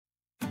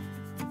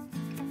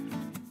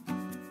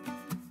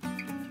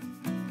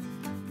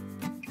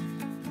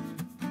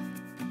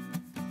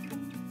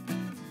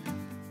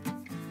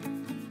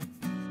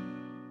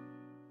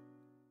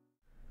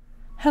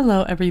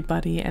Hello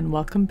everybody and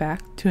welcome back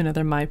to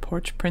another My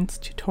Porch Prints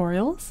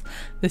tutorials.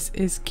 This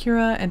is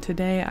Kyra and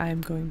today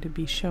I'm going to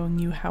be showing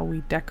you how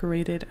we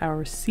decorated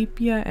our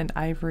sepia and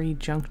ivory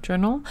junk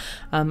journal.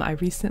 I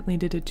recently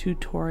did a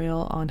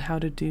tutorial on how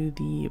to do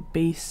the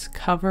base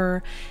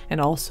cover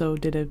and also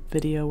did a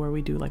video where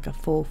we do like a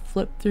full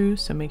flip through,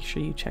 so make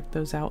sure you check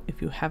those out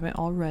if you haven't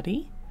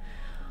already.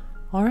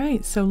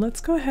 Alright, so let's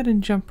go ahead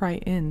and jump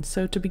right in.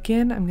 So to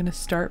begin, I'm going to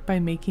start by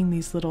making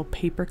these little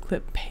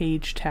paperclip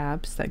page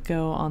tabs that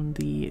go on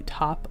the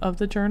top of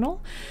the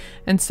journal.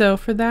 And so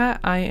for that,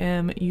 I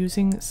am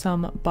using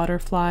some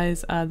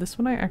butterflies. This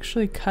one I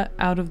actually cut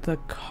out of the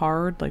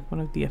card, like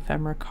one of the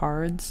ephemera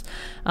cards,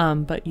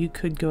 but you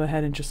could go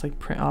ahead and just like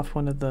print off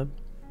one of the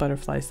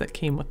butterflies that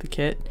came with the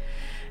kit.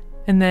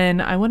 And then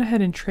I went ahead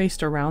and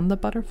traced around the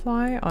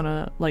butterfly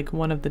on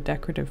one of the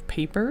decorative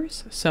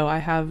papers. So I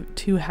have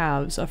two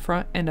halves, a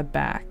front and a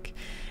back.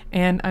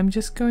 And I'm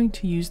just going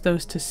to use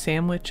those to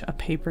sandwich a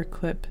paper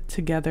clip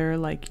together,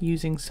 like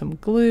using some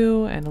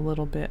glue and a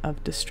little bit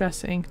of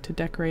distress ink to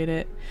decorate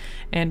it.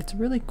 And it's a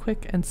really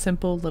quick and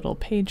simple little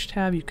page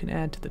tab you can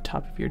add to the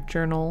top of your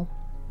journal.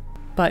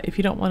 But if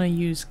you don't want to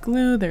use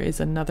glue, there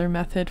is another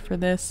method for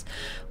this,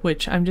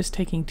 which I'm just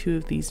taking two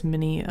of these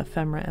mini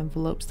ephemera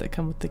envelopes that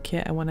come with the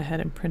kit. I went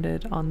ahead and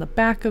printed on the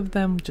back of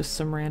them just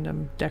some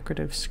random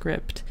decorative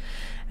script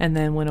and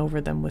then went over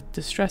them with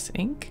distress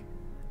ink.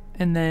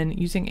 And then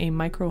using a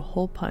micro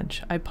hole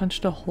punch, I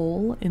punched a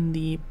hole in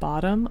the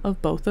bottom of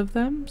both of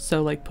them.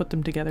 So like put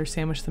them together,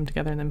 sandwich them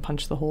together, and then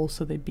punch the hole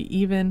so they'd be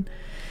even.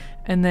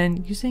 And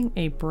then using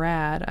a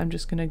brad, I'm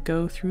just going to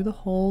go through the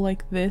hole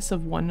like this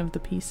of one of the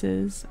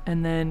pieces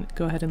and then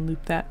go ahead and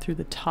loop that through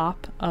the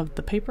top of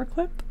the paper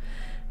clip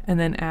and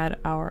then add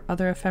our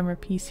other ephemera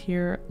piece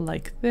here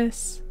like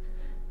this.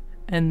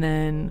 And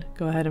then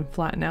go ahead and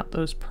flatten out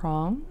those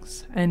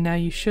prongs. And now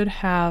you should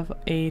have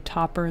a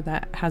topper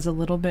that has a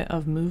little bit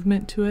of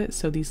movement to it,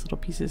 so these little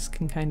pieces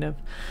can kind of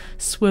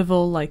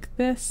swivel like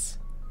this.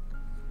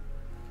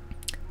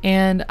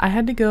 And I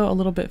had to go a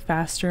little bit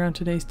faster on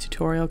today's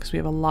tutorial because we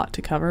have a lot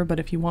to cover, but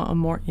if you want a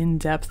more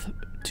in-depth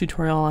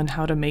tutorial on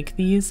how to make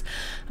these,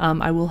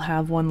 I will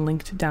have one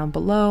linked down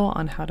below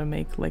on how to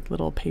make like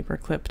little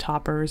paperclip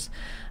toppers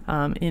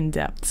in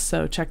depth,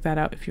 so check that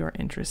out if you're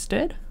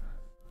interested.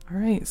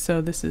 Alright,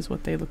 so this is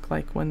what they look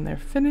like when they're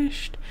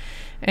finished.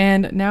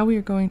 And now we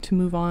are going to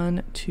move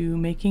on to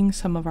making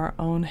some of our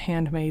own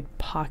handmade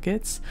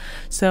pockets.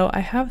 So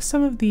I have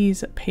some of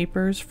these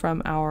papers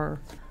from our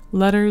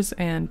letters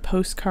and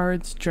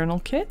postcards journal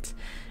kit,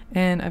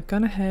 and I've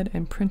gone ahead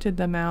and printed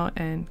them out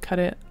and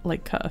cut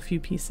a few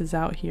pieces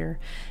out here.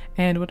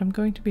 And what I'm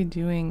going to be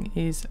doing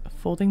is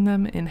folding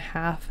them in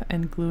half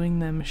and gluing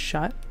them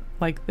shut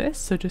like this.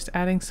 So just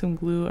adding some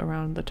glue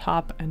around the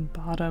top and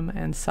bottom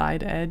and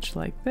side edge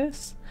like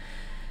this.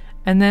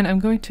 And then I'm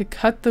going to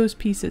cut those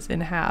pieces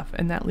in half,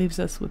 and that leaves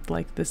us with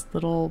like this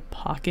little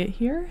pocket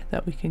here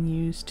that we can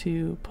use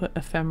to put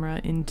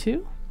ephemera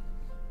into.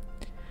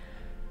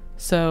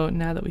 So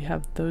now that we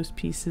have those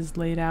pieces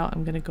laid out,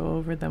 I'm going to go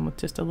over them with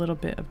just a little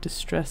bit of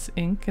distress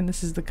ink, and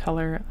this is the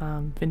color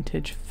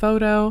Vintage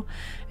Photo,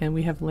 and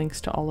we have links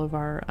to all of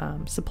our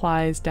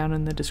supplies down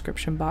in the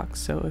description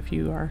box, so if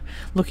you are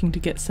looking to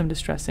get some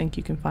distress ink,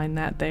 you can find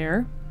that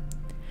there.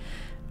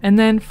 And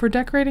then for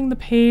decorating the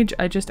page,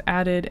 I just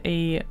added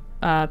a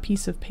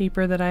piece of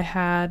paper that I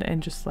had,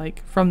 and just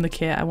like from the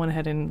kit I went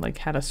ahead and like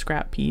had a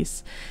scrap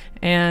piece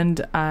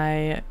and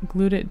I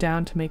glued it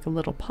down to make a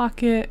little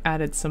pocket,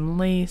 added some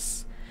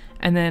lace,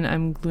 and then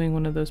I'm gluing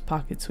one of those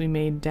pockets we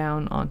made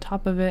down on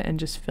top of it and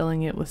just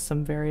filling it with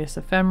some various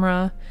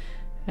ephemera,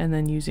 and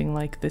then using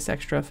like this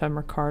extra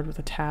ephemera card with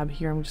a tab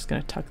here, I'm just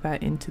going to tuck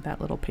that into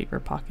that little paper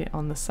pocket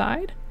on the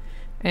side.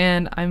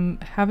 And I'm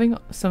having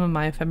some of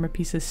my ephemera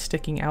pieces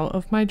sticking out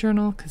of my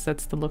journal because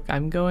that's the look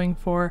I'm going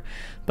for,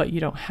 but you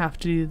don't have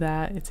to do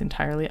that, it's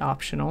entirely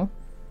optional.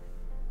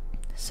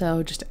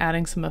 So just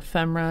adding some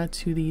ephemera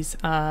to these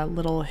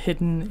little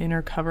hidden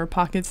inner cover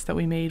pockets that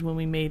we made when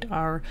we made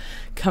our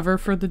cover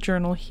for the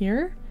journal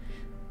here.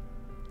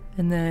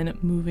 And then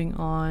moving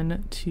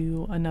on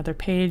to another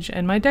page,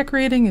 and my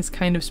decorating is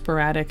kind of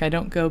sporadic. I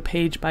don't go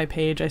page by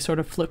page, I sort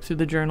of flip through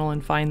the journal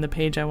and find the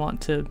page I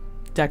want to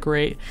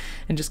decorate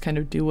and just kind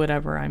of do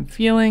whatever I'm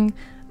feeling.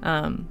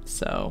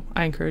 So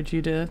I encourage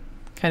you to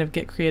kind of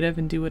get creative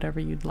and do whatever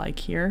you'd like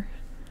here.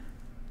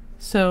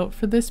 So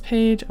for this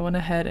page, I went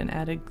ahead and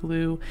added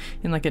glue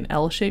in like an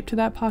L shape to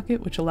that pocket,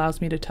 which allows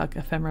me to tuck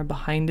ephemera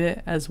behind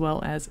it as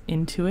well as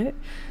into it.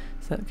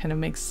 So that kind of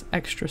makes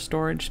extra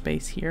storage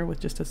space here with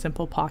just a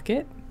simple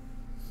pocket.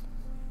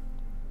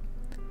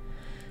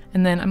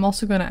 And then I'm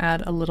also going to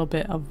add a little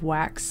bit of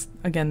wax.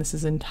 Again, this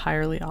is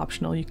entirely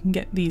optional. You can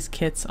get these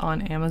kits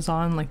on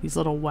Amazon, like these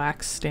little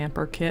wax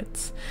stamper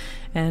kits.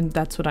 And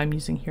that's what I'm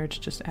using here to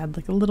just add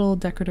like a little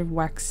decorative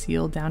wax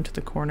seal down to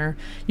the corner.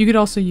 You could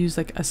also use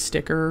like a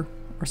sticker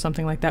or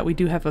something like that. We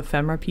do have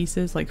ephemera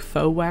pieces, like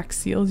faux wax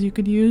seals you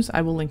could use.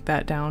 I will link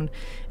that down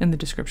in the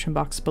description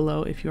box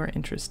below if you are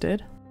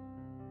interested.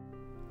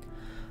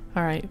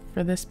 Alright,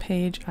 for this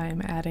page I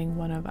am adding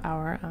one of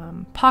our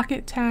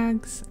pocket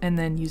tags and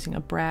then using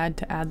a brad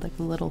to add like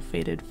a little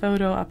faded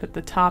photo up at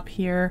the top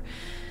here.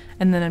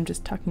 And then I'm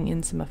just tucking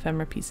in some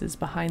ephemera pieces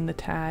behind the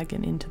tag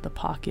and into the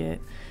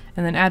pocket.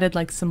 And then added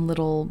like some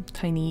little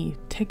tiny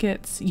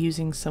tickets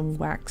using some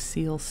wax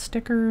seal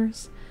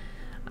stickers.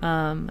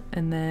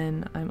 And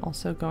then I'm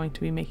also going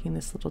to be making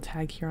this little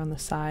tag here on the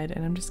side,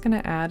 and I'm just going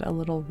to add a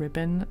little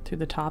ribbon through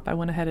the top. I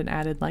went ahead and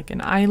added like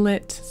an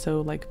eyelet,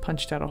 so like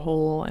punched out a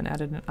hole and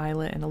added an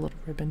eyelet and a little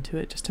ribbon to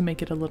it just to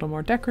make it a little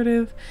more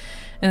decorative.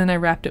 And then I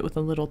wrapped it with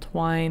a little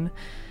twine,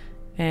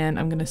 and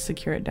I'm going to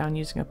secure it down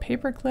using a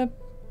paper clip,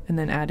 and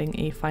then adding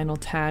a final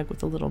tag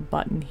with a little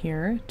button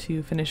here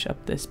to finish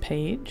up this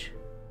page.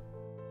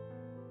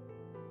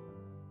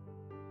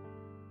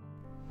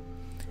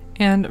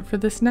 And for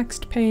this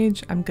next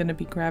page, I'm going to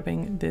be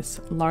grabbing this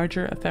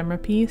larger ephemera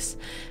piece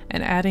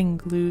and adding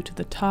glue to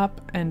the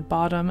top and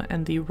bottom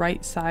and the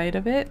right side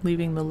of it,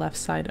 leaving the left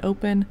side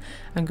open.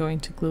 I'm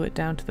going to glue it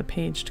down to the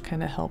page to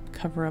kind of help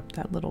cover up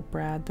that little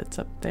brad that's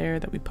up there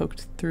that we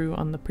poked through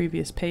on the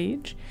previous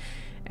page.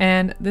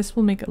 And this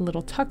will make a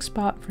little tuck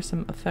spot for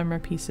some ephemera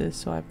pieces.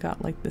 So I've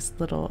got like this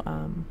little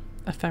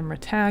ephemera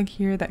tag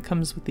here that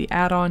comes with the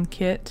add-on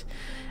kit.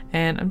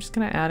 And I'm just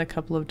going to add a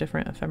couple of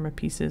different ephemera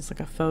pieces, like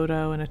a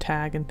photo and a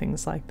tag and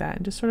things like that,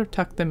 and just sort of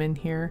tuck them in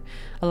here,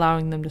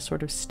 allowing them to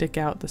sort of stick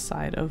out the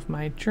side of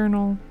my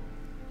journal,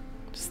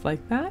 just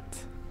like that.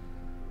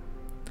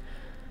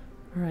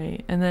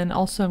 Alright, and then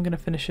also I'm going to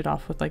finish it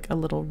off with like a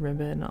little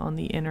ribbon on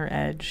the inner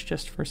edge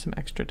just for some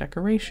extra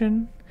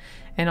decoration.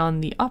 And on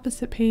the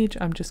opposite page,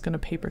 I'm just going to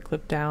paper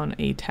clip down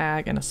a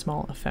tag and a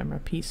small ephemera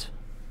piece.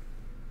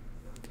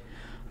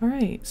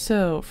 Alright,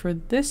 so for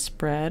this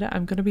spread,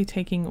 I'm going to be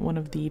taking one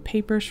of the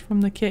papers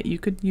from the kit. You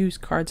could use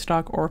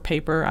cardstock or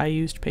paper. I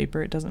used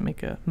paper. It doesn't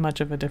make much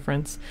of a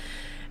difference.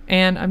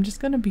 And I'm just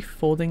going to be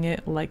folding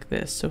it like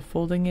this. So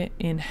folding it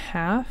in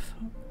half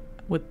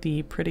with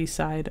the pretty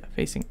side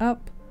facing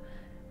up.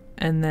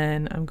 And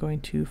then I'm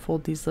going to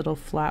fold these little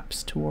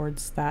flaps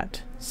towards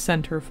that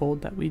center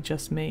fold that we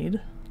just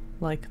made,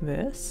 like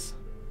this.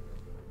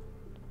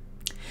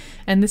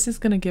 And this is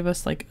going to give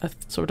us like a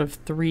sort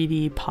of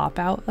 3D pop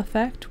out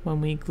effect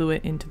when we glue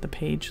it into the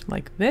page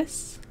like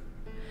this.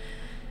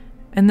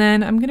 And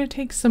then I'm going to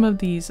take some of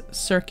these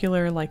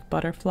circular like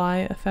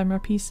butterfly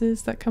ephemera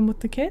pieces that come with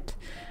the kit,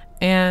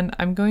 and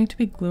I'm going to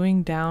be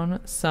gluing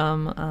down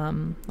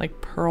some like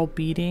pearl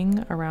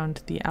beading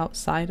around the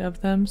outside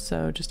of them.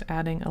 So just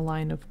adding a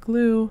line of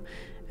glue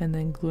and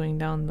then gluing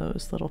down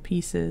those little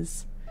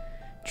pieces,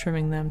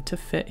 trimming them to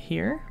fit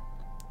here.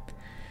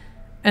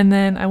 And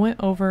then I went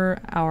over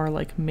our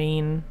like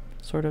main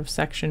sort of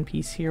section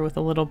piece here with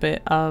a little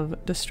bit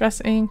of distress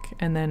ink,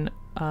 and then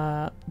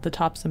the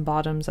tops and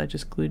bottoms I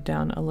just glued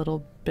down a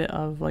little bit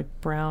of like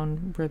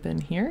brown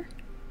ribbon here.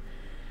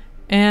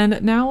 And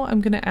now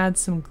I'm going to add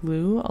some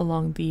glue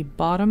along the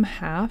bottom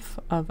half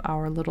of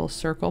our little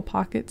circle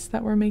pockets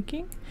that we're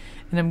making,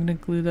 and I'm going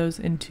to glue those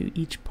into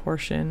each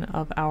portion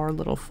of our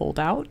little fold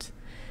out.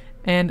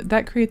 And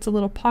that creates a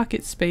little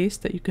pocket space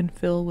that you can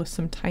fill with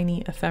some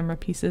tiny ephemera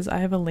pieces. I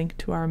have a link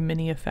to our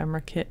mini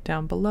ephemera kit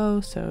down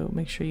below, so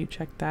make sure you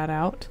check that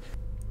out.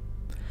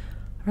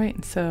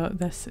 Alright, so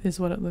this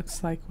is what it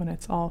looks like when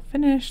it's all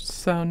finished.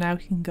 So now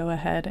we can go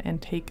ahead and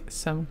take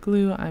some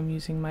glue. I'm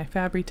using my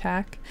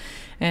Fabri-Tac,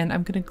 and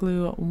I'm going to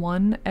glue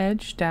one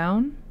edge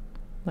down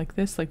like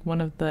this, like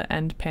one of the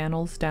end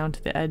panels down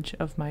to the edge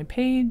of my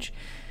page.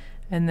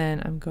 And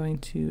then I'm going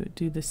to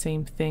do the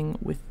same thing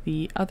with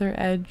the other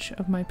edge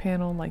of my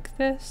panel like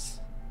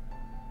this.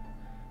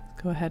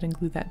 Go ahead and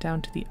glue that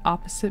down to the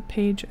opposite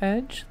page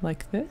edge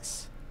like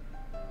this.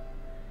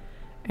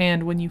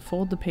 And when you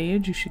fold the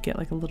page, you should get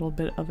like a little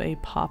bit of a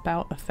pop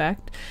out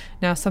effect.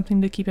 Now,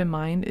 something to keep in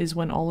mind is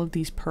when all of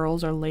these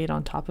pearls are laid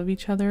on top of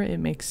each other, it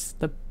makes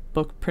the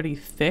book pretty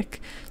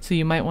thick. So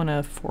you might want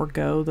to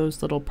forego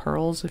those little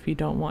pearls if you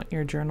don't want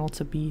your journal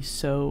to be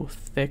so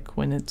thick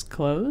when it's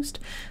closed.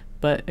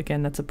 But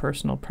again, that's a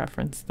personal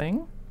preference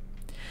thing.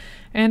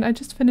 And I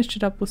just finished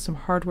it up with some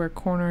hardware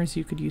corners.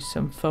 You could use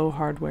some faux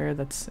hardware.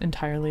 That's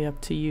entirely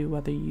up to you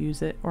whether you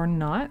use it or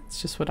not.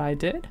 It's just what I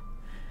did.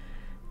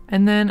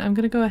 And then I'm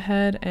going to go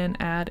ahead and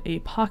add a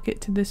pocket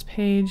to this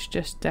page,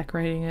 just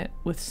decorating it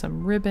with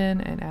some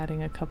ribbon and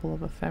adding a couple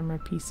of ephemera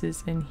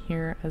pieces in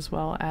here, as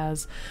well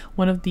as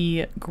one of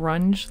the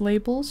grunge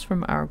labels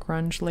from our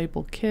grunge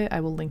label kit. I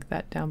will link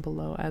that down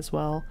below as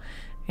well,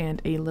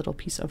 and a little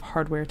piece of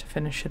hardware to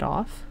finish it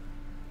off.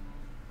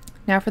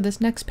 Now for this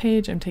next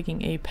page, I'm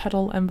taking a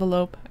petal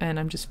envelope and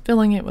I'm just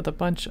filling it with a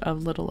bunch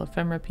of little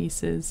ephemera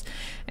pieces,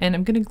 and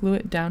I'm going to glue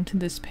it down to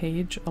this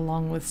page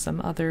along with some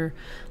other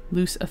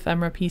loose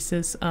ephemera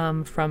pieces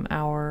from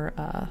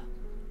our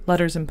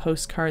letters and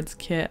postcards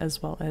kit,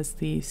 as well as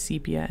the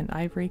sepia and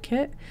ivory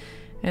kit.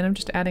 And I'm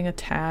just adding a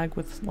tag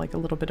with like a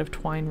little bit of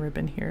twine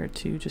ribbon here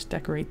to just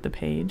decorate the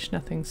page,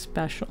 nothing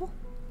special.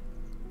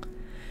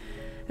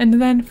 And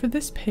then for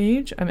this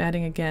page, I'm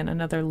adding again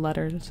another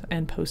letters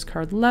and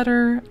postcard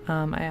letter.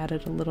 I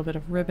added a little bit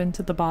of ribbon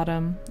to the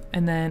bottom,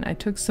 and then I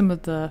took some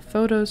of the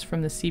photos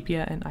from the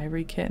sepia and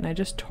ivory kit and I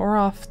just tore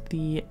off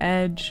the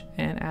edge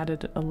and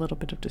added a little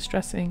bit of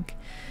distress ink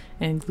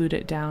and glued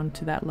it down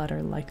to that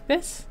letter like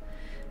this.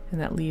 And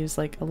that leaves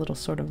like a little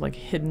sort of like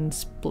hidden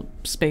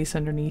space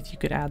underneath. You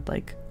could add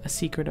like a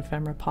secret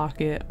ephemera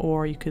pocket,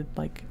 or you could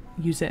like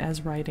use it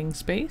as writing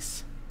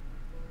space.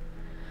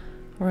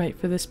 Alright,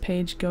 for this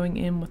page, going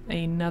in with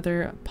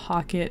another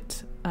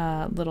pocket,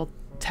 little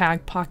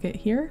tag pocket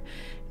here,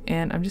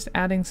 and I'm just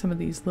adding some of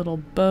these little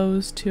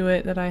bows to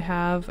it that I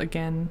have.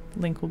 Again,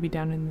 link will be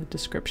down in the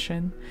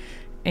description.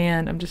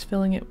 And I'm just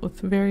filling it with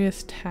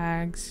various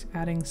tags,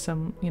 adding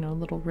some,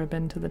 little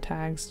ribbon to the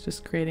tags,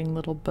 just creating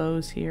little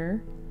bows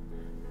here.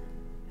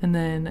 And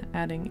then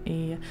adding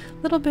a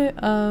little bit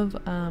of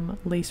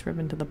lace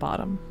ribbon to the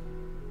bottom.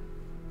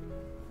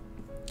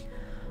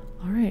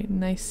 Alright,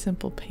 nice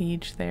simple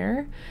page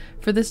there.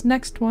 For this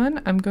next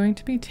one, I'm going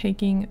to be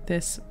taking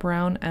this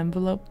brown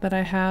envelope that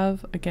I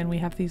have. Again, we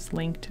have these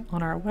linked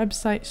on our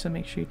website, so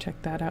make sure you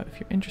check that out if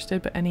you're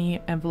interested, but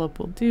any envelope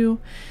will do.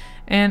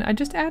 And I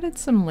just added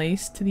some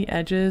lace to the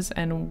edges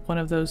and one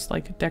of those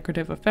like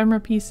decorative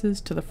ephemera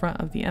pieces to the front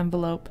of the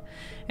envelope.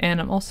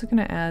 And I'm also going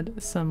to add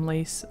some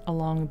lace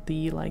along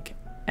the like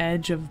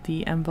edge of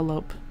the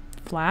envelope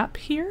flap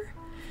here.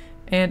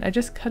 And I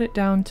just cut it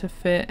down to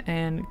fit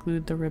and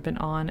glued the ribbon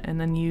on, and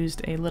then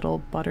used a little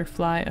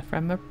butterfly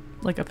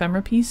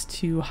ephemera piece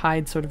to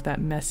hide sort of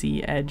that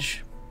messy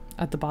edge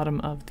at the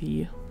bottom of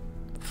the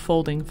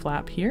folding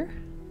flap here.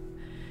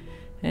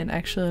 And I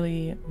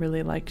actually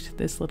really liked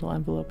this little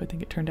envelope. I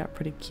think it turned out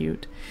pretty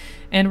cute.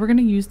 And we're going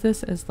to use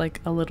this as like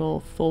a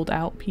little fold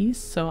out piece.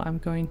 So I'm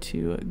going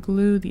to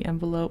glue the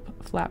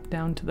envelope flap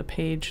down to the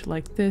page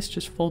like this,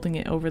 just folding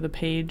it over the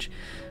page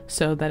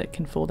so that it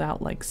can fold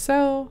out like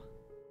so.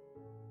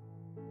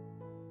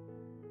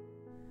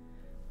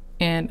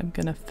 And I'm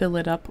going to fill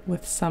it up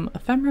with some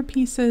ephemera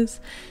pieces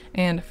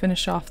and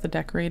finish off the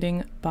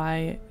decorating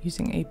by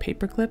using a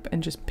paper clip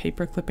and just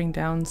paper clipping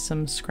down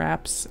some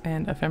scraps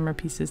and ephemera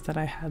pieces that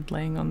I had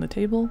laying on the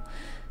table,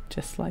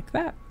 just like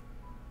that.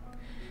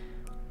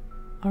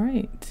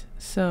 Alright,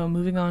 so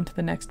moving on to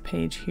the next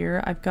page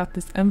here, I've got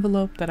this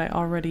envelope that I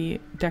already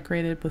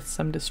decorated with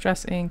some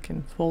distress ink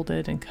and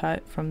folded and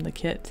cut from the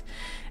kit.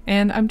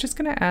 And I'm just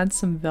going to add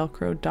some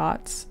Velcro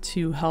dots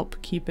to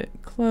help keep it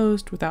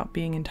closed without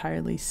being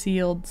entirely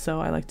sealed. So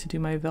I like to do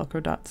my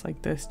Velcro dots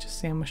like this, just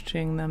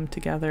sandwiching them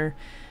together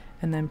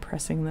and then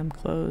pressing them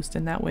closed,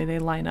 and that way they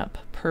line up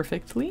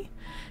perfectly.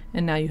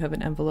 And now you have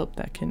an envelope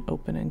that can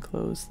open and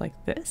close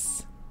like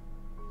this.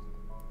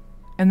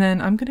 And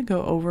then I'm going to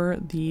go over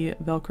the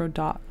Velcro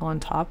dot on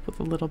top with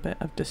a little bit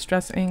of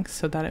distress ink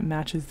so that it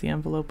matches the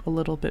envelope a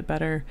little bit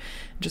better,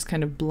 just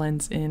kind of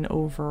blends in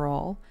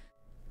overall.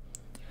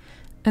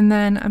 And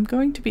then I'm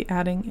going to be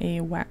adding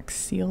a wax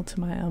seal to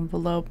my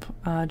envelope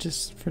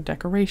just for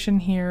decoration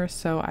here.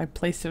 So I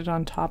placed it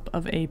on top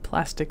of a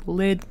plastic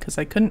lid because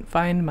I couldn't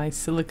find my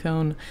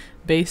silicone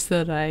base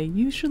that I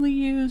usually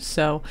use.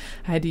 So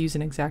I had to use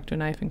an X-Acto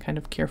knife and kind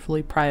of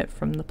carefully pry it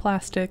from the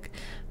plastic.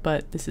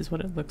 But this is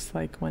what it looks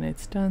like when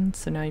it's done.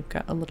 So now you've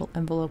got a little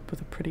envelope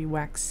with a pretty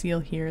wax seal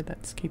here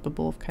that's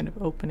capable of kind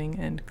of opening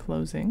and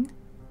closing.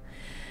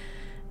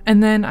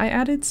 And then I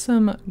added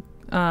some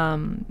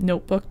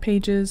notebook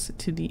pages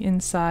to the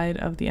inside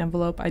of the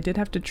envelope. I did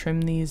have to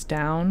trim these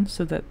down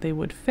so that they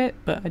would fit,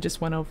 but I just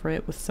went over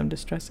it with some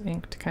distress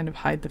ink to kind of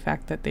hide the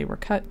fact that they were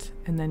cut,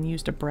 and then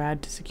used a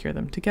brad to secure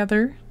them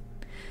together.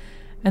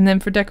 And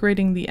then for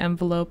decorating the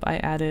envelope, I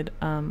added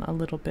a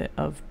little bit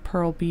of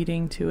pearl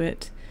beading to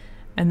it,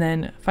 and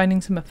then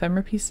finding some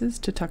ephemera pieces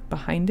to tuck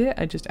behind it,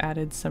 I just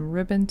added some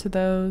ribbon to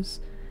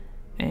those.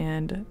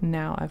 And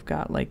now I've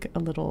got like a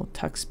little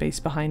tuck space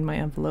behind my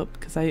envelope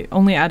because I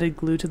only added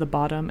glue to the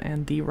bottom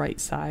and the right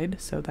side,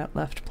 so that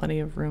left plenty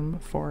of room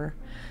for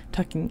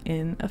tucking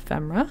in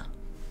ephemera.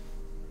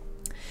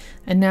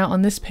 And now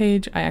on this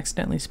page I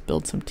accidentally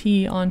spilled some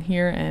tea on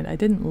here and I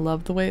didn't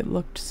love the way it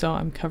looked, so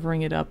I'm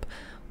covering it up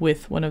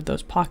with one of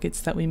those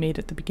pockets that we made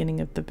at the beginning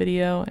of the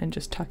video and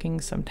just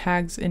tucking some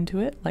tags into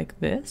it like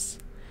this.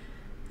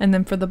 And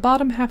then for the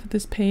bottom half of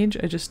this page,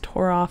 I just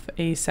tore off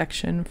a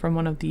section from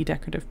one of the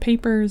decorative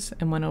papers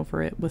and went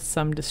over it with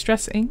some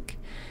distress ink.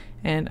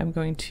 And I'm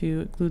going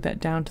to glue that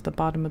down to the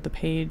bottom of the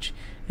page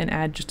and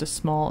add just a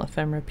small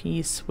ephemera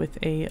piece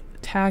with a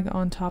tag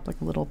on top,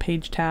 like a little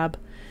page tab.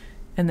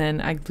 And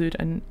then I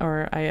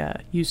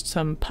used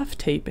some puff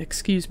tape,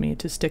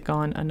 to stick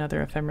on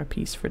another ephemera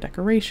piece for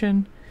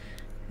decoration.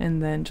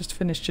 And then just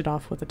finished it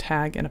off with a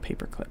tag and a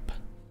paper clip.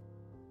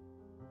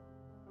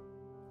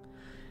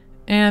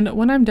 And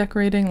when I'm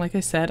decorating, like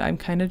I said, I'm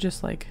kind of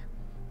just like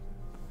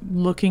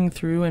looking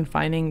through and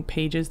finding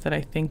pages that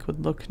I think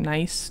would look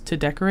nice to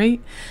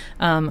decorate.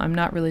 I'm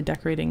not really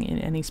decorating in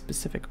any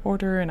specific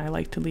order, and I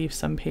like to leave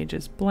some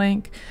pages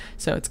blank.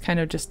 So it's kind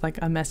of just like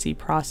a messy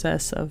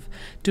process of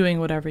doing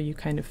whatever you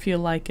kind of feel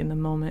like in the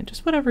moment.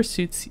 Just whatever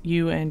suits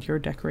you and your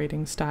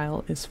decorating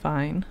style is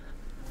fine.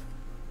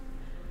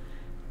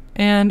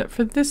 And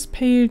for this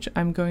page,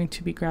 I'm going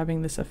to be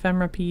grabbing this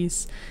ephemera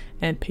piece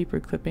and paper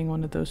clipping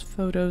one of those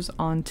photos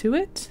onto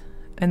it.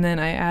 And then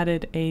I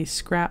added a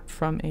scrap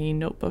from a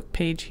notebook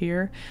page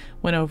here,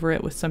 went over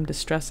it with some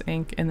distress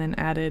ink, and then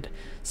added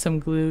some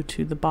glue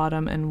to the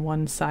bottom and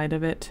one side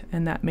of it.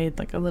 And that made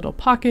like a little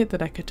pocket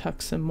that I could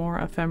tuck some more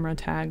ephemera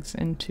tags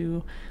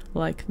into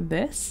like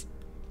this.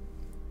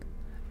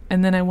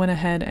 And then I went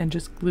ahead and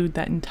just glued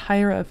that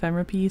entire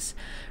ephemera piece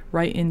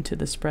right into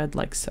the spread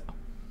like so.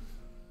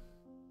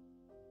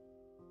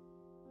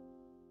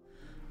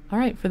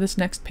 Alright, for this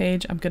next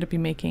page, I'm going to be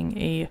making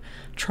a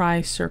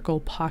tri-circle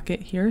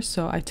pocket here.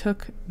 So I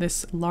took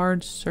this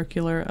large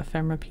circular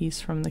ephemera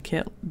piece from the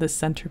kit, the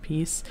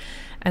centerpiece,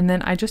 and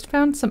then I just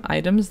found some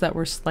items that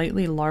were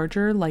slightly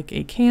larger, like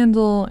a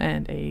candle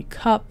and a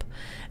cup,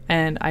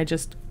 and I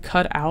just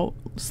cut out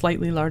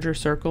slightly larger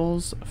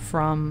circles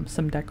from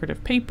some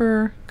decorative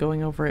paper,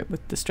 going over it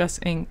with distress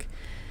ink,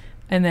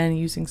 and then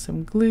using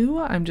some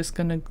glue, I'm just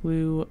going to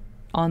glue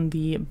on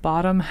the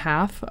bottom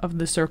half of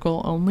the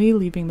circle only,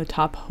 leaving the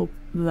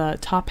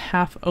top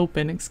half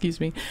open,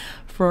 excuse me,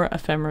 for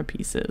ephemera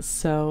pieces.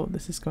 So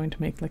this is going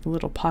to make like a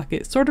little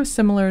pocket, sort of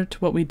similar to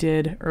what we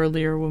did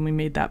earlier when we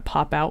made that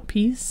pop out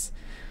piece.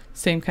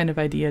 Same kind of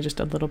idea, just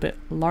a little bit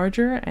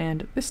larger,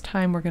 and this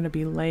time we're going to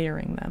be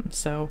layering them.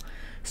 So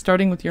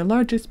starting with your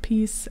largest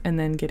piece and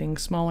then getting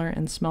smaller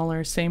and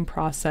smaller, same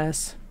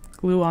process,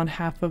 glue on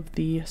half of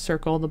the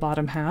circle, the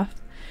bottom half,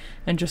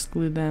 and just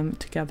glue them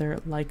together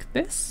like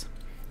this.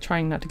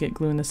 Trying not to get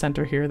glue in the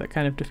center here, that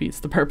kind of defeats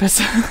the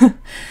purpose.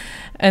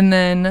 And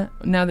then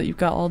now that you've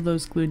got all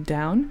those glued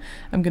down,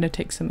 I'm going to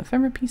take some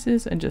ephemera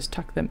pieces and just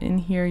tuck them in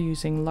here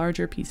using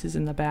larger pieces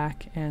in the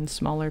back and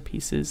smaller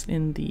pieces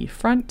in the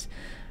front,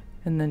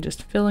 and then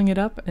just filling it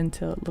up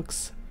until it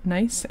looks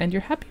nice and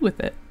you're happy with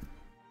it.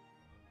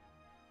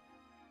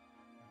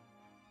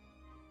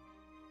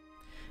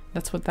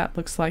 That's what that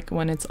looks like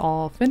when it's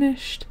all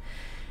finished.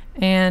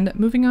 And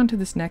moving on to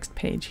this next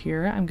page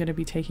here, I'm going to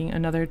be taking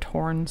another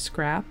torn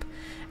scrap,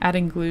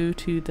 adding glue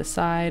to the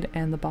side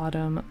and the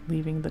bottom,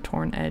 leaving the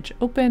torn edge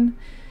open,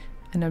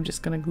 and I'm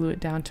just going to glue it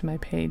down to my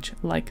page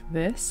like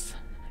this.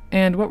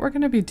 And what we're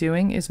going to be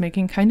doing is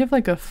making kind of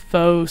like a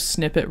faux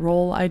snippet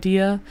roll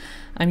idea.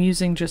 I'm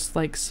using just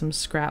like some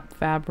scrap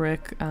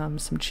fabric,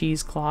 some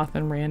cheesecloth,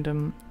 and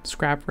random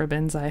scrap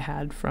ribbons I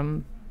had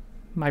from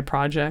my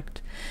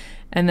project,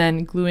 and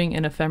then gluing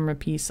an ephemera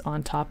piece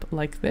on top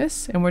like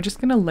this, and we're just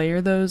going to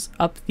layer those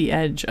up the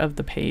edge of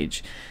the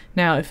page.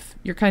 Now if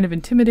you're kind of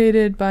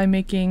intimidated by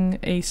making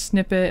a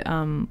snippet,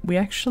 we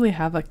actually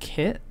have a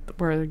kit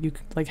where you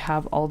could like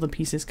have all the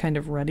pieces kind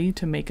of ready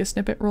to make a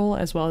snippet roll,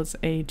 as well as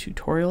a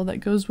tutorial that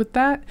goes with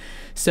that.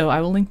 So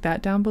I will link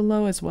that down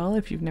below as well.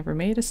 If you've never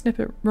made a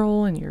snippet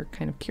roll and you're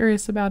kind of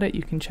curious about it,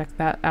 you can check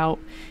that out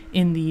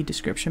in the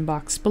description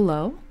box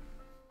below.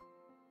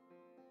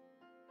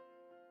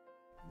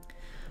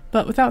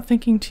 But without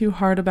thinking too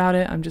hard about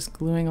it, I'm just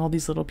gluing all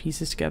these little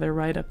pieces together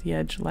right up the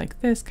edge like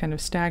this, kind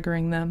of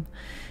staggering them,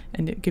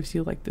 and it gives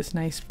you like this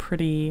nice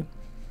pretty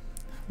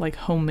like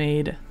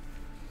homemade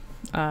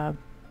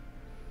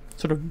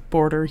sort of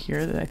border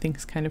here that I think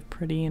is kind of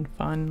pretty and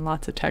fun,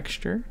 lots of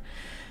texture.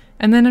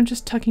 And then I'm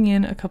just tucking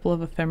in a couple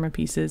of ephemera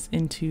pieces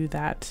into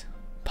that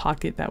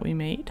pocket that we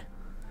made.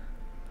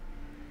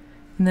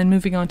 And then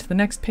moving on to the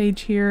next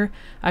page here,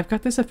 I've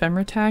got this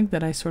ephemera tag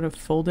that I sort of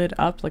folded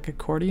up like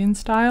accordion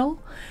style,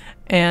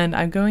 and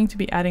I'm going to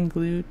be adding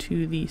glue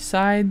to the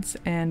sides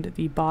and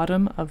the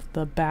bottom of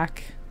the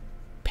back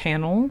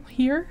panel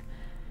here,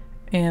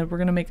 and we're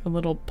going to make a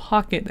little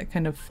pocket that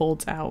kind of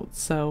folds out.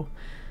 So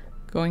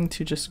going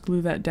to just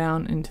glue that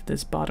down into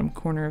this bottom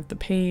corner of the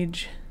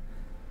page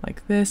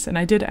like this, and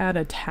I did add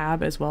a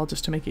tab as well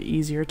just to make it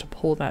easier to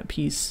pull that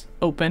piece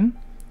open.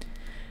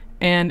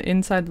 And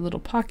inside the little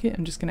pocket,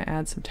 I'm just going to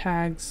add some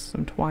tags,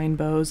 some twine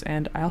bows,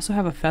 and I also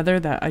have a feather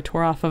that I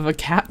tore off of a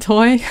cat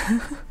toy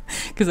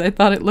because I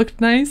thought it looked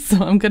nice,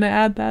 so I'm going to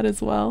add that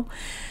as well.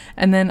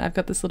 And then I've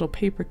got this little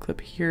paper clip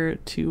here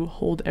to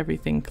hold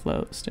everything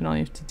closed, and all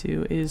you have to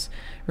do is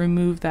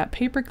remove that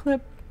paper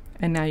clip,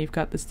 and now you've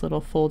got this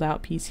little fold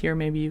out piece here.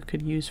 Maybe you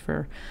could use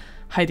for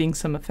hiding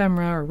some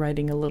ephemera or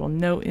writing a little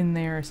note in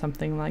there or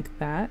something like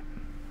that.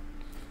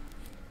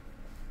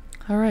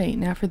 Alright,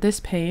 now for this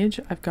page,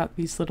 I've got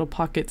these little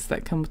pockets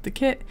that come with the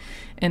kit,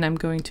 and I'm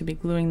going to be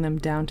gluing them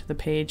down to the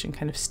page and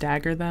kind of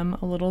stagger them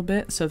a little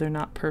bit so they're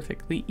not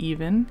perfectly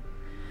even.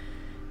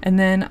 And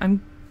then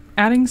I'm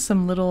adding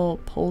some little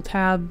pull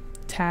tab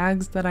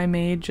tags that I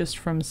made just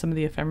from some of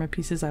the ephemera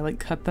pieces. I like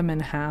cut them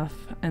in half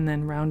and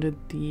then rounded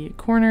the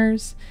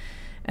corners.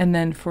 And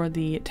then for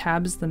the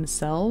tabs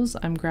themselves,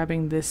 I'm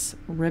grabbing this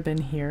ribbon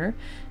here,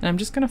 and I'm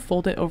just going to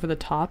fold it over the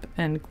top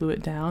and glue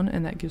it down,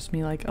 and that gives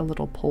me like a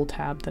little pull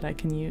tab that I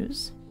can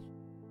use.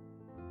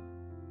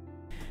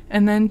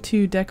 And then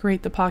to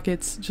decorate the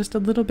pockets, just a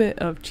little bit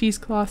of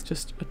cheesecloth,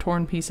 just a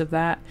torn piece of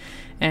that,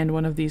 and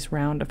one of these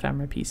round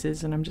ephemera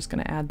pieces, and I'm just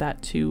going to add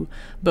that to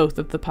both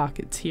of the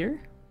pockets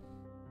here.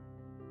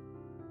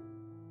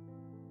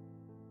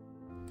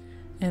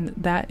 And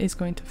that is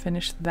going to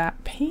finish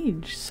that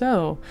page.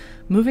 So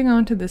moving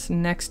on to this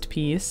next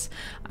piece,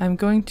 I'm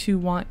going to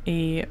want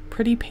a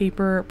pretty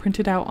paper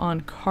printed out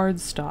on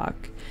cardstock,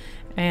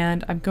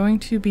 and I'm going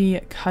to be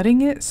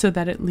cutting it so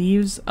that it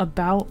leaves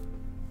about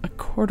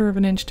 1/4 of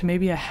an inch to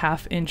maybe a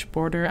 1/2 inch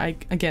border.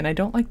 Again, I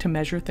don't like to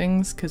measure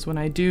things because when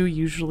I do,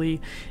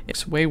 usually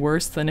it's way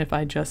worse than if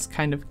I just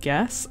kind of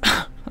guess.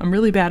 I'm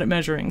really bad at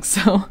measuring,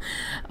 so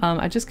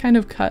I just kind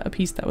of cut a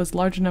piece that was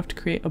large enough to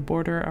create a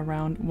border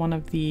around one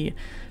of the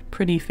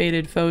pretty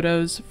faded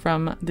photos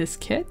from this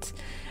kit.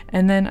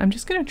 And then I'm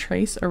just going to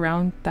trace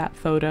around that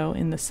photo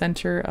in the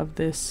center of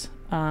this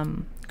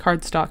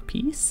cardstock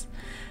piece.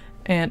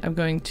 And I'm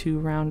going to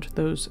round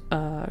those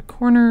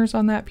corners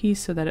on that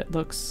piece so that it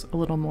looks a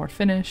little more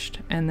finished,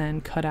 and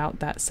then cut out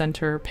that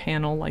center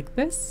panel like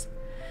this.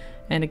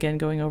 And again,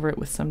 going over it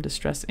with some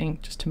distress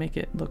ink just to make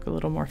it look a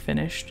little more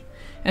finished.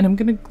 And I'm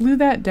going to glue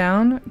that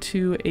down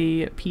to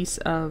a piece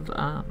of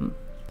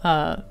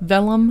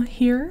vellum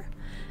here.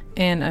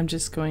 And I'm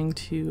just going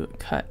to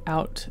cut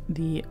out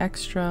the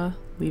extra,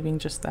 leaving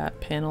just that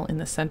panel in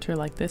the center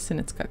like this, and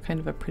it's got kind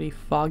of a pretty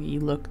foggy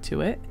look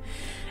to it.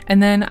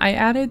 And then I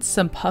added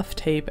some puff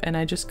tape, and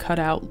I just cut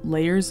out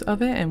layers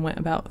of it and went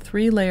about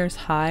 3 layers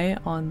high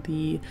on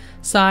the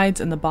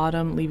sides and the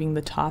bottom, leaving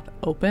the top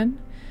open.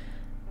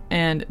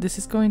 And this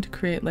is going to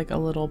create like a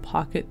little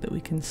pocket that we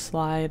can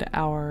slide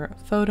our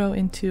photo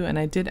into, and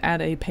I did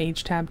add a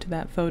page tab to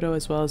that photo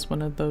as well as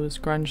one of those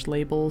grunge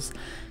labels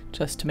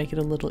just to make it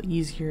a little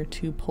easier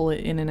to pull it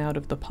in and out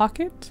of the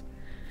pocket.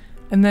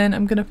 And then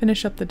I'm going to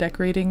finish up the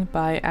decorating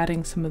by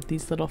adding some of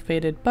these little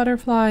faded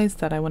butterflies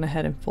that I went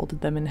ahead and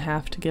folded them in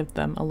half to give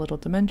them a little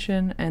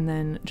dimension, and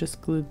then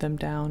just glued them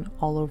down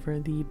all over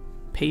the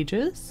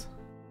pages.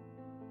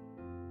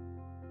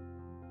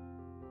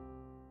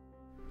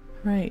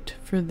 Right,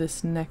 for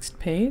this next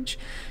page,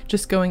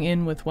 just going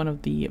in with one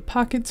of the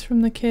pockets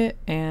from the kit,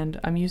 and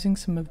I'm using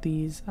some of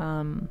these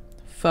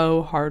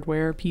faux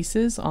hardware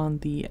pieces on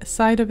the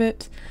side of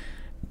it,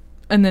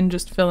 and then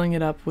just filling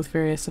it up with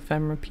various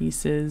ephemera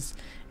pieces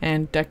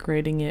and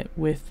decorating it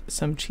with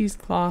some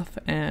cheesecloth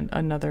and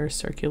another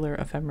circular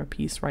ephemera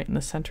piece right in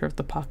the center of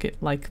the pocket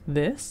like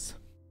this.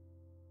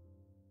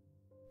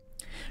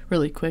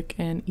 Really quick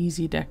and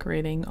easy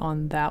decorating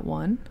on that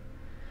one.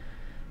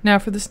 Now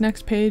for this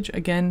next page,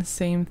 again,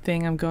 same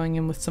thing. I'm going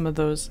in with some of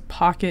those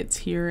pockets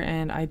here,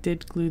 and I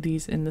did glue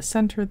these in the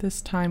center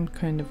this time,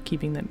 kind of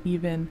keeping them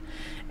even.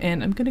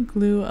 And I'm going to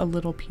glue a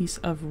little piece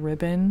of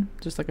ribbon,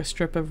 just like a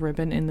strip of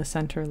ribbon in the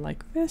center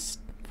like this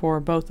for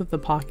both of the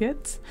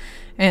pockets,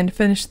 and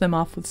finish them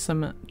off with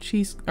some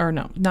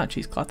not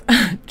cheesecloth,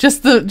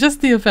 just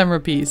the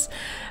ephemera piece.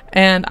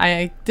 And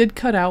I did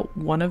cut out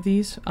one of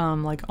these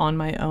like on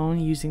my own,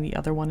 using the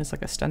other one as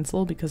like a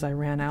stencil because I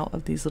ran out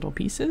of these little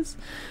pieces.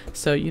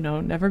 So, you know,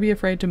 never be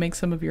afraid to make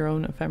some of your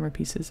own ephemera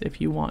pieces if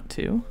you want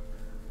to.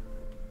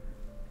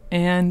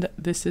 And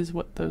this is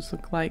what those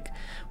look like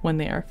when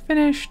they are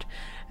finished.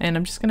 And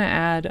I'm just going to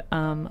add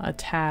a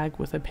tag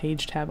with a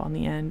page tab on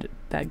the end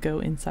that go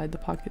inside the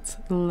pockets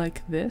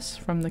like this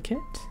from the kit.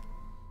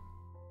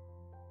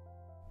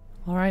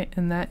 Alright,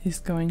 and that is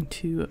going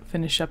to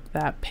finish up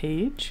that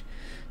page.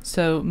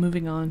 So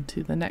moving on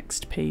to the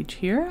next page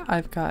here,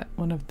 I've got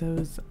one of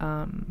those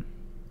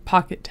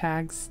pocket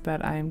tags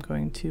that I'm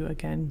going to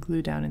again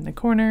glue down in the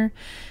corner.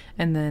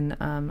 And then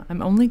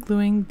I'm only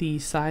gluing the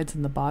sides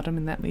and the bottom,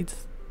 and that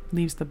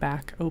leaves the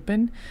back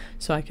open,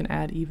 so I can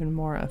add even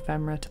more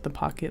ephemera to the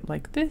pocket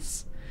like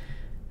this.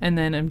 And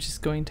then I'm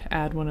just going to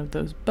add one of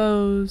those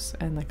bows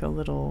and like a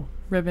little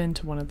ribbon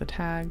to one of the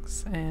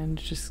tags and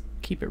just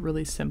keep it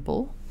really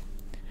simple.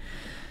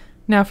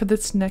 Now for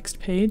this next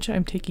page,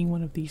 I'm taking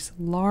one of these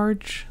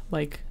large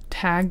like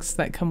tags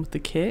that come with the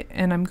kit,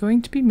 and I'm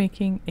going to be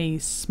making a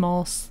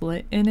small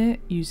slit in it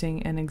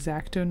using an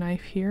X-Acto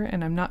knife here,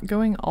 and I'm not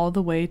going all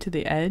the way to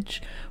the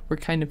edge. We're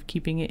kind of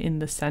keeping it in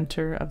the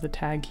center of the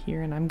tag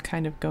here, and I'm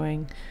kind of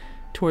going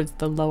towards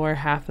the lower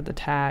half of the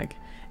tag.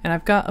 And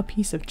I've got a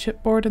piece of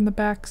chipboard in the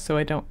back so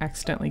I don't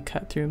accidentally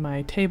cut through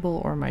my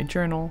table or my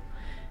journal,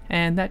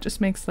 and that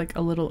just makes like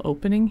a little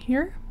opening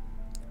here.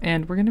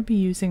 And we're going to be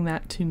using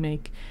that to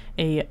make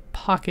a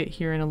pocket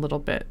here in a little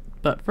bit.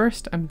 But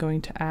first I'm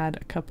going to add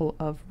a couple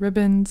of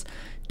ribbons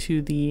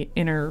to the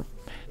inner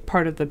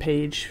part of the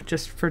page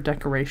just for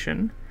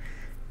decoration.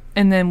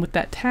 And then with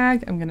that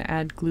tag, I'm going to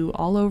add glue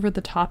all over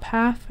the top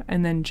half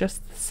and then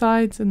just the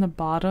sides and the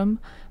bottom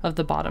of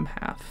the bottom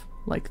half,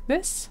 like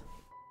this.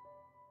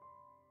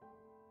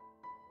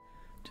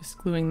 Just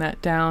gluing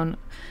that down,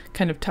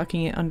 kind of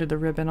tucking it under the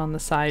ribbon on the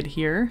side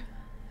here.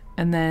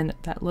 And then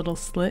that little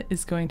slit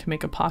is going to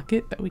make a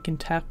pocket that we can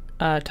tuck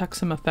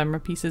some ephemera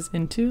pieces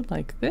into,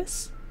 like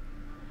this.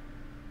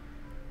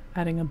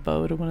 Adding a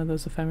bow to one of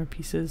those ephemera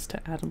pieces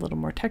to add a little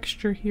more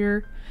texture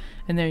here.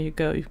 And there you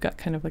go, you've got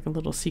kind of like a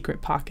little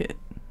secret pocket.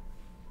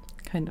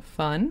 Kind of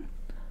fun.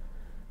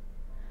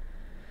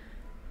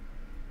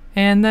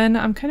 And then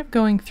I'm kind of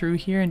going through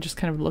here and just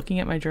kind of looking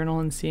at my journal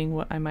and seeing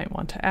what I might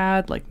want to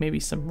add, like maybe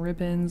some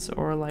ribbons,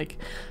 or like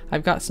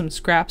I've got some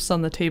scraps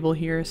on the table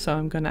here, so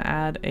I'm going to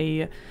add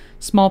a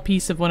small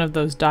piece of one of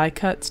those die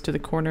cuts to the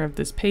corner of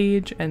this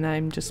page, and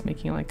I'm just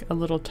making like a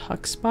little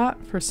tuck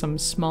spot for some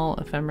small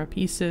ephemera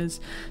pieces,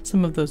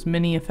 some of those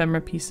mini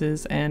ephemera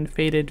pieces and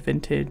faded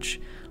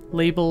vintage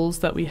labels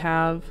that we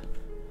have.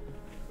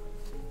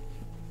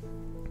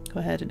 Go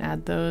ahead and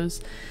add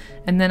those.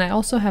 And then I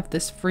also have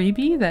this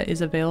freebie that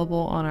is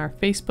available on our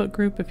Facebook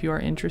group. If you are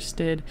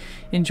interested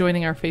in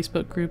joining our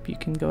Facebook group, you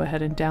can go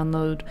ahead and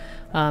download.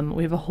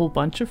 We have a whole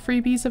bunch of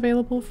freebies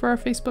available for our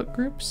Facebook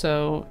group,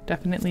 so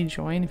definitely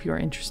join if you are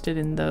interested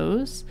in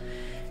those.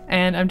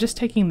 And I'm just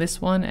taking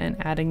this one and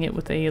adding it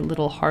with a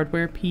little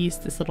hardware piece,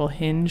 this little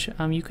hinge.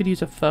 You could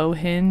use a faux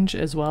hinge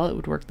as well, it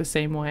would work the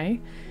same way.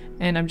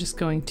 And I'm just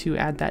going to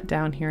add that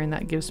down here, and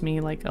that gives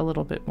me like a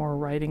little bit more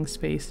writing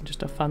space and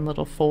just a fun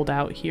little fold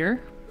out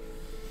here.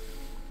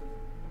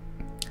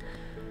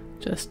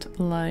 Just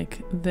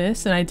like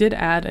this. And I did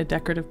add a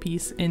decorative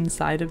piece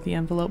inside of the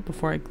envelope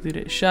before I glued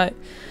it shut,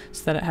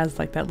 so that it has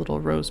like that little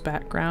rose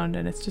background,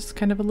 and it's just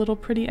kind of a little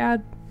pretty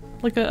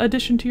like an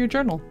addition to your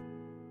journal.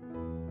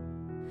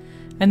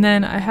 And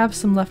then I have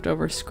some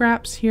leftover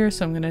scraps here,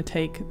 so I'm going to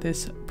take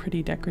this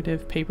pretty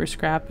decorative paper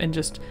scrap and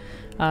just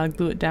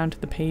glue it down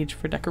to the page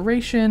for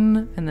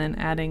decoration, and then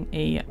adding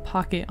a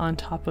pocket on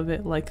top of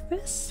it like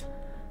this.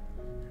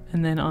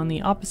 And then on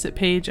the opposite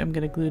page, I'm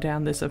going to glue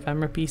down this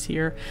ephemera piece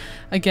here.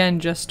 Again,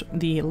 just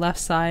the left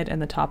side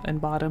and the top and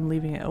bottom,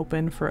 leaving it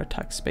open for a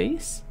tuck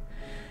space.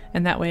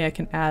 And that way I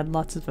can add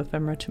lots of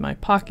ephemera to my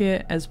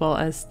pocket, as well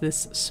as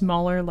this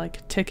smaller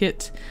like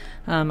ticket.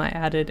 I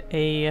added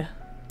a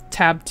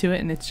tab to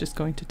it, and it's just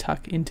going to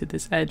tuck into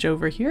this edge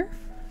over here.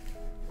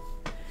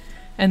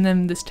 And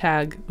then this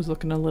tag was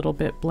looking a little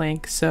bit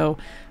blank, so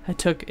I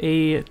took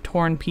a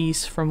torn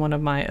piece from one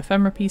of my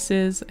ephemera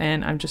pieces,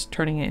 and I'm just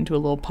turning it into a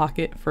little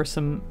pocket for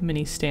some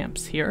mini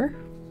stamps here.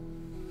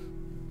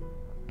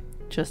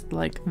 Just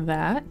like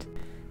that.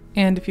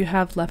 And if you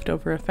have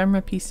leftover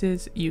ephemera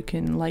pieces, you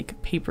can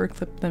like paper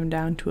clip them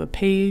down to a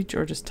page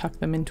or just tuck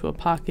them into a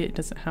pocket. It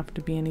doesn't have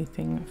to be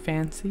anything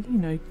fancy, you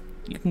know.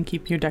 You can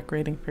keep your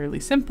decorating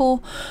fairly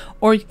simple,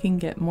 or you can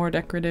get more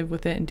decorative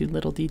with it and do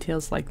little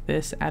details like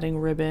this, adding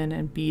ribbon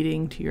and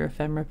beading to your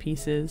ephemera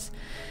pieces.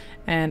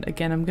 And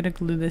again, I'm going to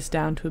glue this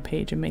down to a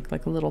page and make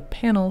like a little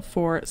panel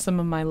for some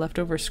of my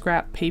leftover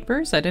scrap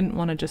papers. I didn't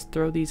want to just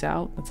throw these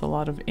out. That's a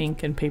lot of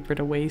ink and paper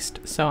to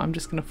waste. So I'm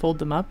just going to fold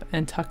them up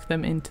and tuck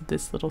them into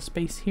this little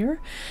space here.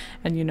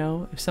 And you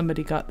know, if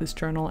somebody got this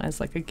journal as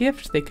like a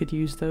gift, they could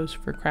use those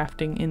for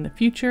crafting in the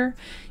future.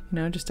 You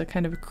know, just a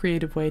kind of a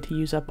creative way to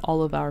use up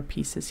all of our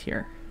pieces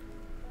here.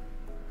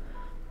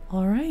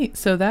 Alright,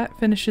 so that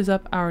finishes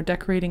up our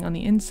decorating on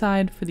the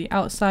inside. For the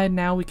outside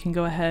now we can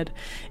go ahead,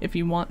 if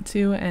you want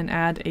to, and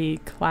add a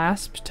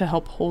clasp to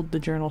help hold the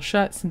journal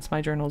shut. Since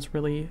my journal is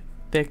really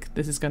thick,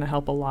 this is going to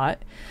help a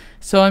lot.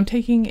 So I'm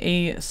taking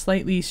a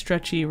slightly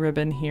stretchy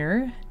ribbon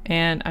here,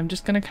 and I'm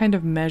just going to kind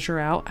of measure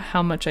out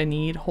how much I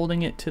need,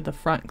 holding it to the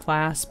front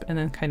clasp and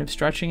then kind of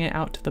stretching it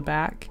out to the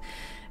back,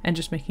 and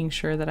just making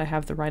sure that I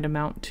have the right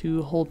amount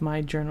to hold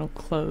my journal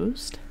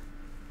closed.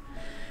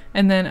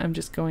 And then I'm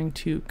just going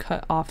to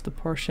cut off the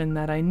portion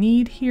that I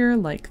need here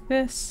like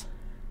this.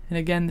 And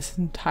again, this is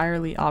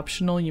entirely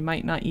optional. You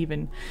might not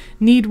even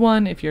need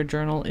one if your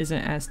journal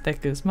isn't as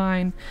thick as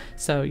mine.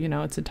 So, you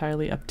know, it's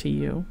entirely up to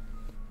you.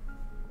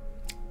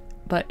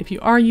 But if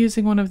you are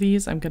using one of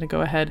these, I'm going to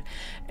go ahead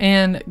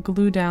and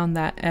glue down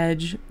that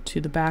edge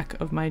to the back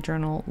of my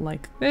journal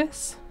like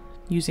this,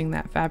 using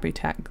that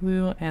Fabri-Tac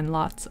glue, and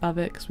lots of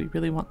it because we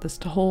really want this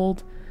to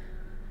hold.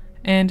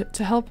 And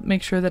to help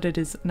make sure that it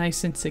is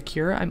nice and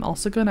secure, I'm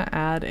also going to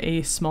add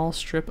a small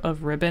strip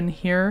of ribbon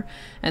here,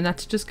 and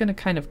that's just going to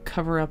kind of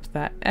cover up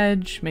that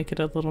edge, make it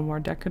a little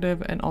more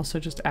decorative, and also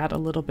just add a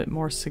little bit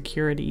more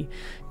security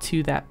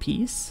to that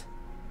piece.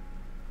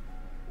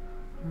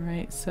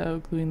 Alright,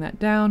 so gluing that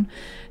down.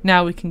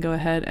 Now we can go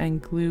ahead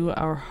and glue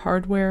our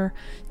hardware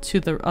to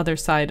the other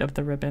side of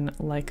the ribbon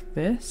like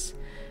this,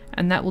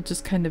 and that will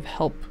just kind of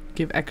help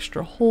give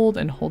extra hold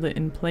and hold it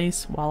in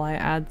place while I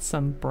add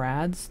some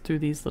brads through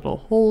these little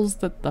holes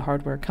that the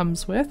hardware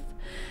comes with.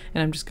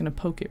 And I'm just going to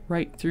poke it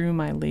right through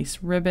my lace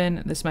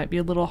ribbon. This might be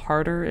a little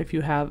harder if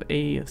you have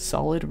a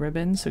solid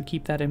ribbon, so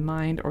keep that in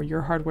mind, or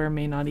your hardware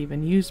may not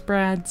even use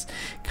brads.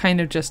 Kind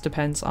of just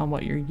depends on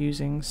what you're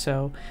using,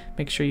 so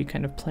make sure you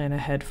kind of plan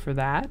ahead for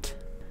that.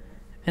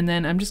 And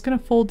then I'm just going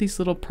to fold these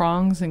little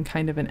prongs in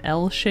kind of an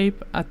L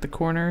shape at the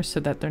corner so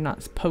that they're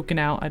not poking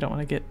out. I don't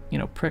want to get, you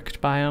know, pricked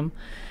by them.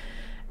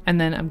 And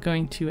then I'm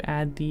going to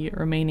add the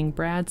remaining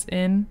brads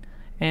in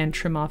and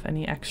trim off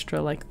any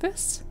extra like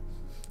this.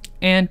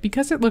 And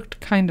because it looked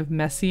kind of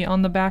messy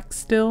on the back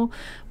still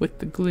with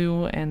the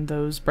glue and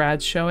those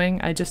brads showing,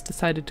 I just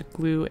decided to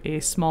glue a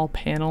small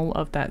panel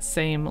of that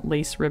same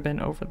lace ribbon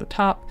over the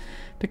top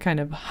to kind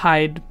of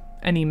hide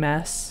any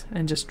mess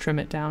and just trim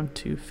it down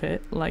to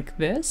fit like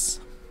this.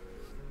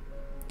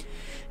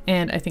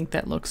 and I think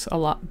that looks a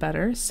lot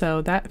better.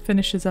 So that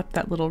finishes up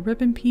that little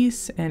ribbon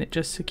piece, and it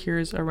just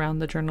secures around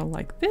the journal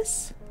like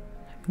this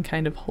and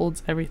kind of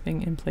holds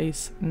everything in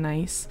place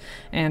nice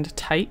and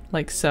tight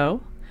like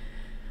so.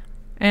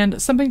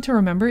 And something to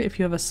remember, if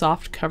you have a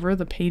soft cover,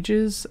 the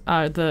pages,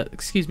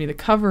 the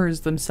covers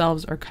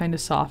themselves are kind of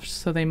soft,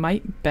 so they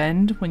might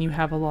bend when you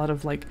have a lot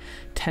of like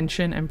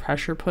tension and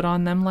pressure put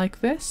on them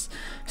like this.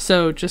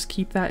 So just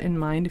keep that in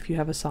mind. If you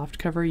have a soft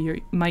cover,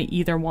 you might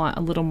either want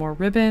a little more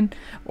ribbon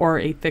or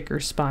a thicker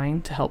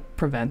spine to help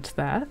prevent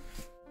that.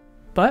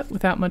 But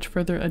without much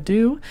further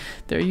ado,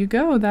 there you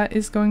go. That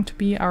is going to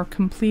be our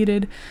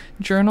completed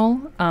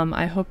journal.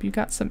 I hope you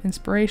got some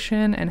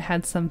inspiration and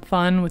had some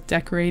fun with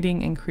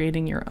decorating and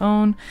creating your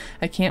own.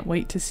 I can't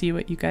wait to see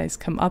what you guys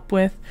come up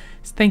with.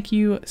 Thank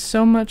you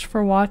so much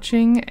for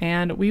watching,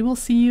 and we will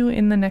see you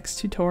in the next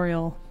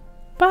tutorial.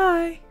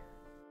 Bye!